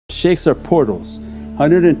Shaykhs are portals,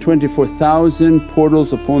 124,000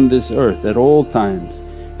 portals upon this earth at all times,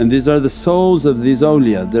 and these are the souls of these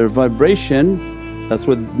awliyaa. Their vibration, that's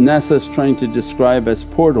what NASA is trying to describe as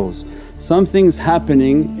portals. Something's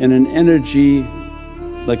happening in an energy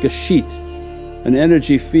like a sheet, an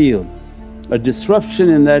energy field. A disruption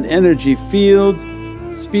in that energy field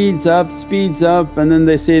speeds up and then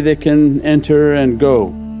they say they can enter and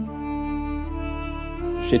go.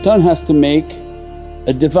 Shaitan has to make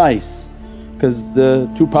a device because the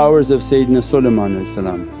two powers of Sayyidina Sulaiman,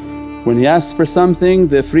 when he asked for something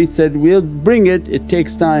the Ifrit said, we'll bring it, it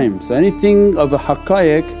takes time. So anything of a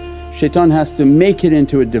haqqaiq, shaitan has to make it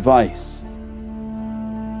into a device.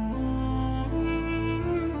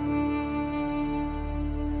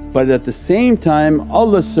 But at the same time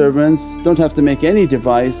Allah's servants don't have to make any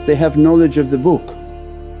device, they have knowledge of the book.